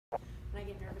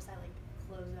get nervous, I like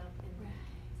close up and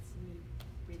need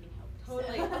breathing help.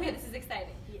 Totally. So. Okay, this is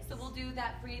exciting. Yes. So we'll do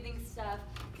that breathing stuff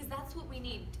because that's what we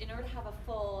need. In order to have a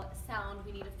full sound,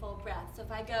 we need a full breath. So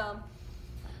if I go,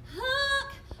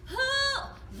 look,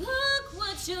 oh, look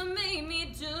what you made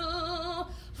me do.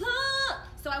 Look.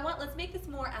 So let's make this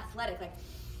more athletic, like,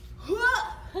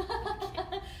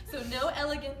 so no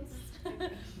elegance,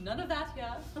 none of that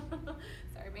here.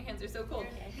 Sorry, my hands are so cold.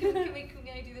 Okay. Can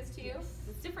I do this to you? Yes.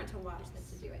 It's different to watch than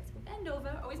to do it. So bend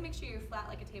over. Always make sure you're flat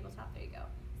like a tabletop. There you go.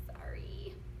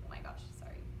 Sorry. Oh my gosh,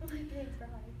 sorry. My bag's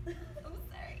right. I'm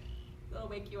sorry. It'll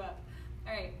wake you up.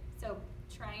 All right, so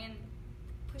try and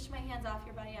push my hands off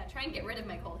your body. Yeah, try and get rid of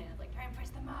my cold hands. Like, try and push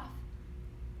them off.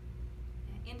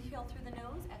 Inhale through the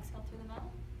nose, exhale through the mouth.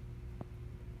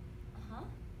 Uh-huh.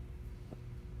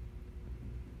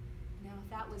 Now, if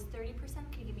that was 30%,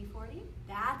 can you give me 40?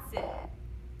 That's it.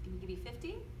 Can you give me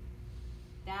 50?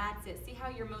 That's it. See how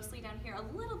you're mostly down here?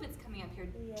 A little bit's coming up here.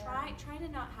 Yeah. Try to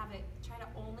not have it, try to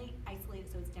only isolate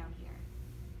it so it's down here.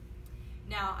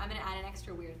 Now, I'm gonna add an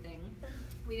extra weird thing.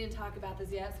 We didn't talk about this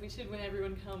yet, so we should when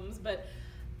everyone comes, but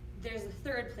there's a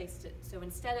third place to, so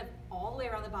instead of all the way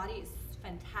around the body, it's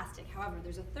fantastic. However,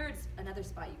 there's another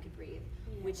spot you could breathe,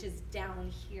 which is down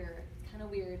here. It's kind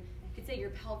of weird. You could say your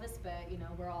pelvis, but you know,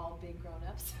 we're all big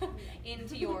grown-ups,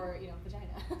 into your,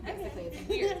 vagina. Basically, it's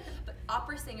weird. But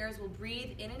opera singers will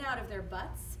breathe in and out of their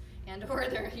butts and or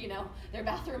their, their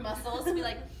bathroom muscles. Be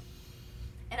like,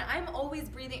 and I'm always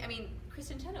breathing. I mean,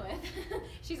 Kristen Chenoweth,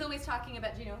 she's always talking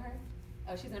about. Do you know her?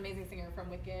 Oh, she's an amazing singer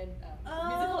from Wicked.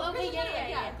 Oh, okay,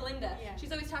 yeah. Glinda. Yeah.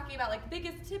 She's always talking about like the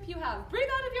biggest tip you have: breathe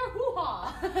out of your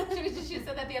hoo-ha. she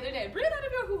said that the other day. Breathe out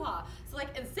of your hoo-ha. So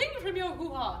like, and sing from your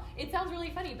hoo-ha. It sounds really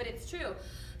funny, but it's true.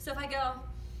 So if I go,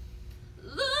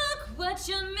 look what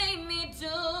you made me do.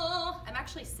 I'm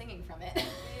actually singing from it.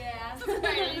 Yeah.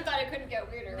 Sorry, you thought it couldn't get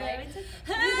weirder, No, right? it's okay.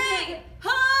 Hey,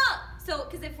 ha! So,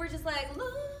 because if we're just like,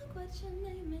 look what you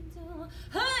made me do.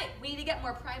 Hey, we need to get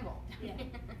more primal. Yeah.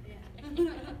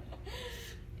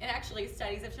 And actually,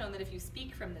 studies have shown that if you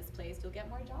speak from this place, you'll get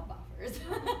more job offers.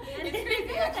 Yeah. It's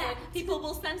crazy, actually. People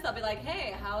will sense, they'll be like,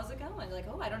 hey, how's it going? They're like,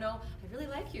 oh, I don't know. I really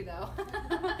like you, though.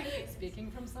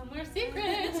 Speaking from somewhere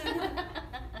secret.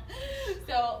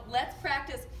 So let's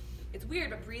practice. It's weird,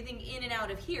 but breathing in and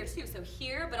out of here, too. So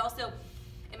here, but also,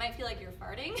 it might feel like you're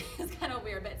farting. It's kind of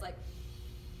weird, but it's like,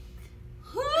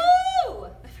 whoo!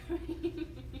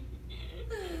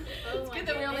 It's good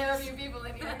that we only have a few people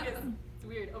in here. It's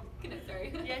weird. Oh, goodness,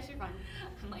 sorry. Yes, you're fine.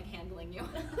 I'm like handling you.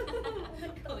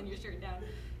 Pulling your shirt down.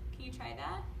 Can you try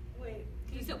that? Wait.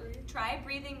 So try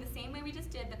breathing the same way we just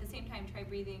did, but at the same time try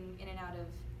breathing in and out of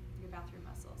your bathroom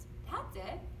muscles. That's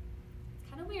it. It's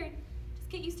kind of weird. Just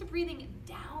get used to breathing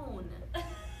down.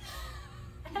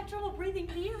 I have trouble breathing,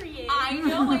 period. I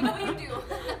know you do. Oh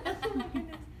my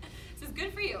goodness. This is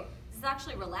good for you. This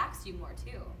actually relaxes you more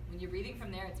too. When you're breathing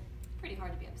from there, it's pretty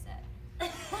hard to be upset.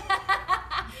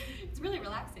 It's really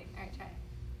relaxing. All right, try.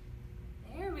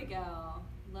 There we go.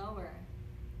 Lower.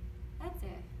 That's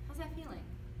it. How's that feeling?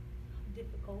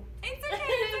 Difficult. It's okay.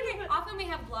 It's okay. Often we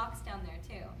have blocks down there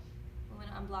too. We want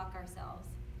to unblock ourselves.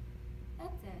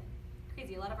 That's it.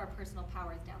 Crazy. A lot of our personal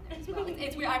power is down there as well.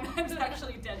 It's weird. I'm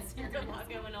actually dead serious. There's a lot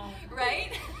going on.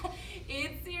 Right?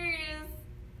 It's serious.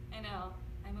 I know.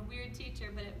 I'm a weird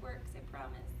teacher, but it works. I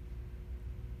promise.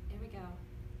 There we go.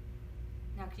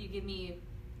 Now, could you give me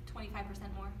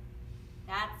 25% more?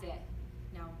 That's it.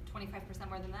 No, 25%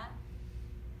 more than that?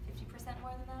 50%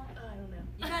 more than that? I don't know.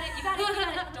 You got it, you got it,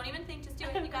 you got it. Don't even think, just do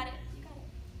it. You got it, you got it.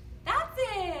 That's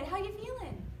it. How you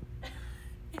feeling?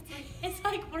 It's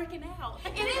like working out.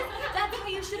 It is. That's how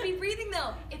you should be breathing,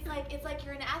 though. It's like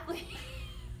you're an athlete.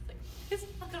 It's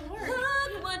not gonna work.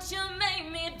 Look what you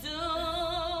made me do.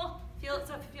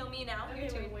 Feel me now. Okay,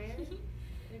 wait, where?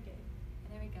 Okay.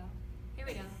 There we go. Here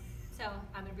we go. So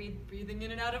I'm gonna read breathing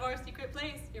in and out of our secret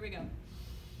place. Here we go.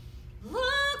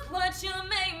 Look what you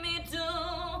made me do.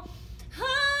 Oh,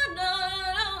 no,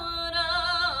 no,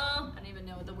 no. I don't even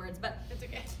know the words, but It's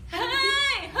okay.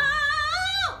 hey,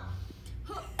 ho!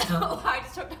 Oh, I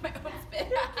just choked on my own spit.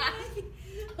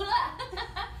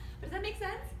 Does that make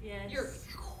sense? Yes.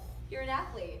 You're an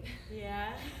athlete.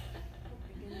 Yeah. Oh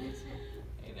my goodness.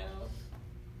 I know.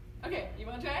 Okay, you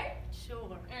want to try? Sure.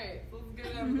 All right, let's go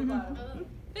down to the bottom.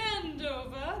 Bend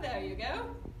over. There you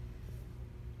go.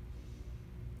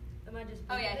 Am I just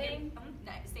Oh yeah, here, breathing?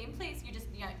 same place. You just,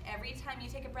 every time you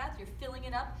take a breath, you're filling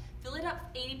it up. Fill it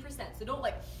up 80%. So don't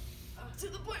like to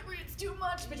the point where it's too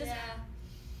much, but just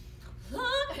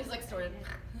it's like sort of.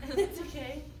 It's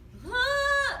okay.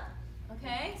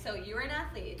 Okay, so you're an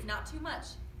athlete. It's not too much.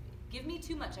 Give me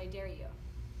too much, I dare you.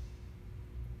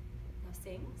 Now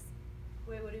sings.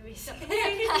 Wait, what do we say?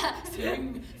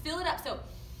 Sing. Fill it up. So,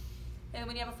 and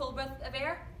when you have a full breath of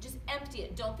air, just empty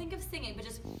it. Don't think of singing, but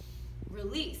just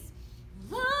release.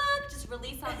 Look, just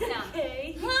release on sound.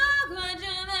 Okay. Look what you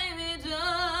made me do.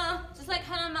 Just like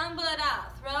kind of mumble it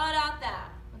out. Throw it out there.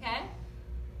 Okay?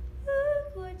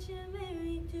 Look what you made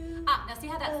me do. Ah, now see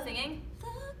how that's singing?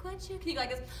 Look what you, can you go like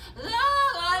this? Look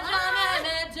what you made me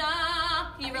do.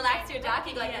 Can you relax your jaw? Can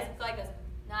you go like this? Go like this.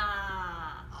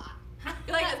 Nah.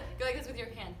 Go like this. Go like this with your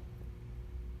hand.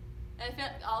 And feel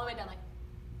all the way down like.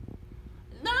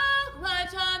 Look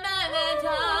what you made me do.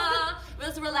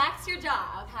 Just relax your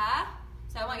jaw, okay?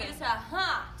 So I want you just to,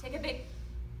 take a big,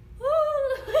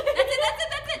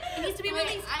 that's it. It needs to be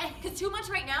released. Because too much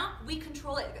right now, we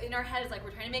control it. In our head, it's like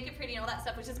we're trying to make it pretty and all that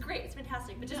stuff, which is great. It's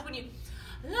fantastic. But just when you,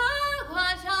 look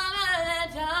what you made me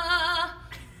do.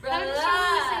 I'm just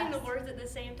really saying the words at the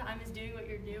same time as doing what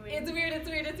you're doing. It's weird.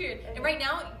 Okay. And right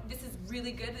now, this is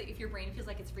really good if your brain feels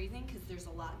like it's freezing because there's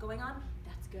a lot going on.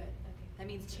 That's good. Okay. That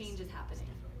means change is happening.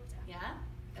 Yeah?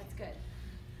 That's good.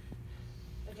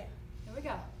 Okay. Here we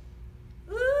go.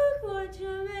 Look what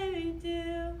you made me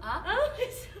do.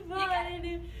 Somebody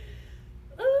do.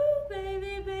 Ooh,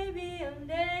 baby, baby, I'm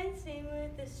dancing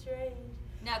with a stranger.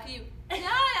 Now can you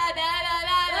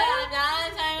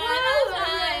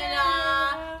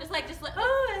just let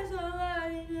Oh, and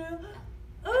somebody new.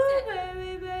 Ooh,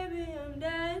 baby, baby, I'm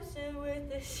dancing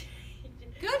with a stranger.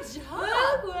 Good job.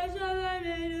 Look what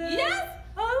somebody do. Yes.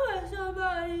 Oh, and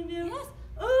somebody new. Yes.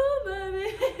 Ooh,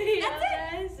 baby, baby, That's I'm it.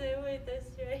 dancing with a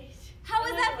stranger. How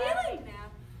is that I'm laughing feeling? now?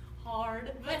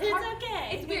 Hard, but It's it's hard. okay.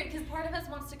 It's weird because part of us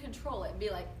wants to control it and be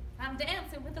like, I'm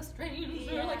dancing with a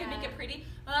stranger, like and make it pretty.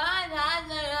 I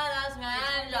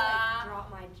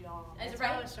drop my jaw. That's what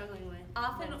I was struggling with.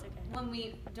 Often That's okay. when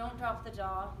we don't drop the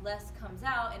jaw, less comes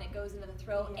out and it goes into the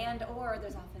throat, and or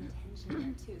there's often tension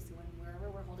there too. So wherever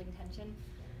we're holding tension,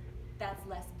 that's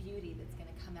less beauty that's going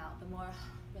to come out. The more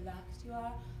relaxed you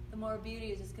are, the more beauty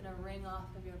is just going to ring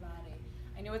off of your body.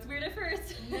 I know it's weird at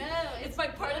first. No, it's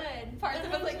like parts of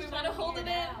us like we want to hold it in.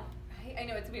 out. Right? I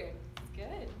know it's weird. It's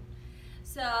good.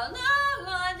 So look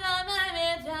what you made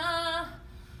me do.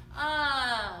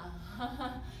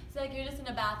 It's like you're just in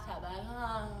a bathtub.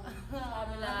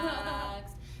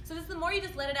 Relaxed. So this, the more you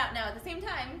just let it out. Now at the same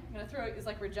time, I'm gonna throw it. It's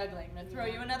like we're juggling. I'm gonna throw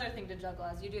you another thing to juggle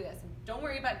as you do this. And don't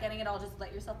worry about getting it all. Just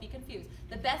let yourself be confused.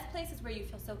 The best place is where you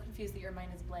feel so confused that your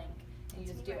mind is blank and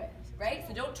you just do it. Right?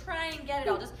 So don't try and get it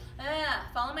all. Just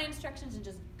follow my instructions and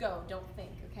just go. Don't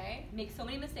think. Okay? Make so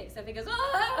many mistakes. So if it goes, if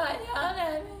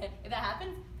that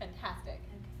happens, fantastic.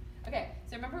 Okay,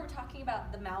 so remember we're talking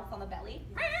about the mouth on the belly?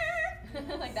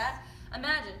 Like that?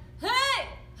 Imagine, hey!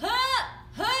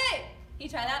 Hey! You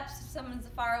try that? Someone's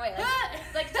far away.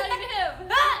 Like talking to him.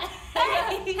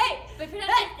 Hey! But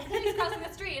pretend he's crossing the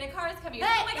street and a car is coming.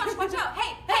 Oh my gosh, watch out!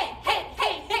 Hey!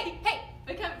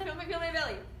 But feel my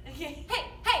belly. Okay. Hey!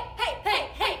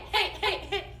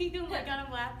 Oh my god,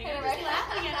 I'm laughing. Hey, I'm right? just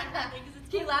laughing at everything because it's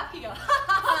Can you cool. laugh? Can you go,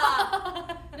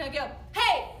 Now go,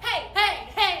 hey!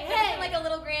 Like a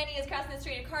little granny is crossing the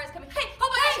street and a car is coming. Hey! Oh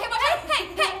my gosh! Hey! Watch out!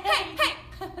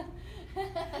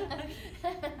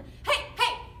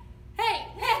 Hey!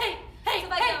 So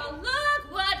if I go, look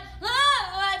what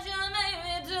you made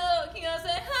me do. Can you go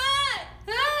say, hey!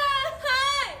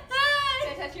 Can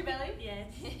I touch your belly?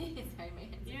 Yes. Sorry, my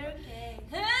hands. You're okay.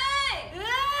 Hey!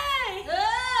 Good.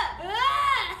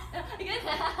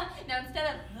 Now instead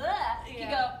of you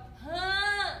go,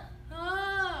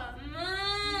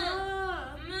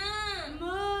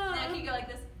 Now can you go like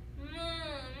this?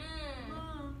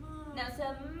 Now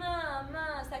so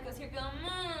so that goes here. Go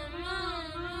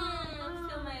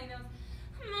feel my nose.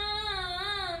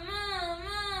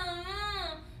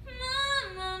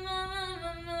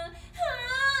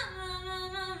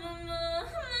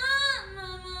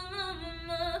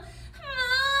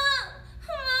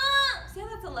 See how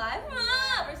that's alive?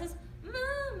 Versus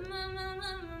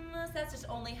so that's just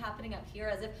only happening up here,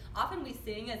 as if often we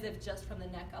sing as if just from the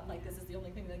neck up, like this is the only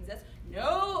thing that exists.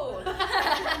 No!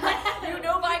 You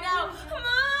know by now.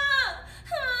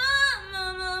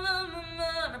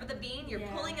 Remember the bean? You're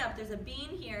pulling up. There's a bean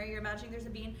here. You're imagining there's a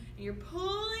bean, and you're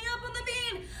pulling up on the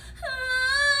bean.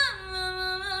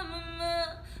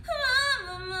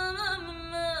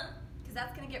 Because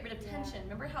that's going to get rid of tension.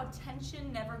 Remember how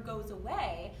tension never goes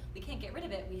away? We can't get rid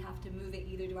of it. We have to move it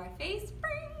either to our face,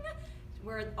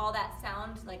 where all that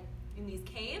sound, like in these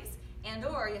caves, and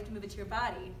or you have to move it to your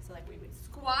body. So like we would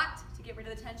squat to get rid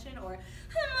of the tension, or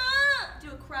do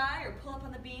a cry, or pull up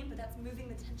on the bean, but that's moving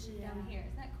the tension down here.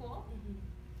 Isn't that cool? Mm-hmm.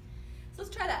 So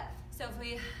let's try that. So if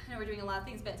we, I know we're doing a lot of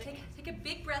things, but take a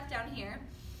big breath down here.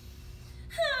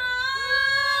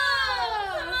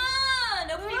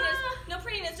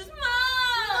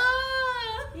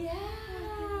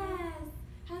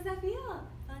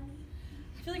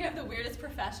 I feel like I have the weirdest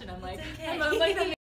profession. I'm like, okay. I'm like the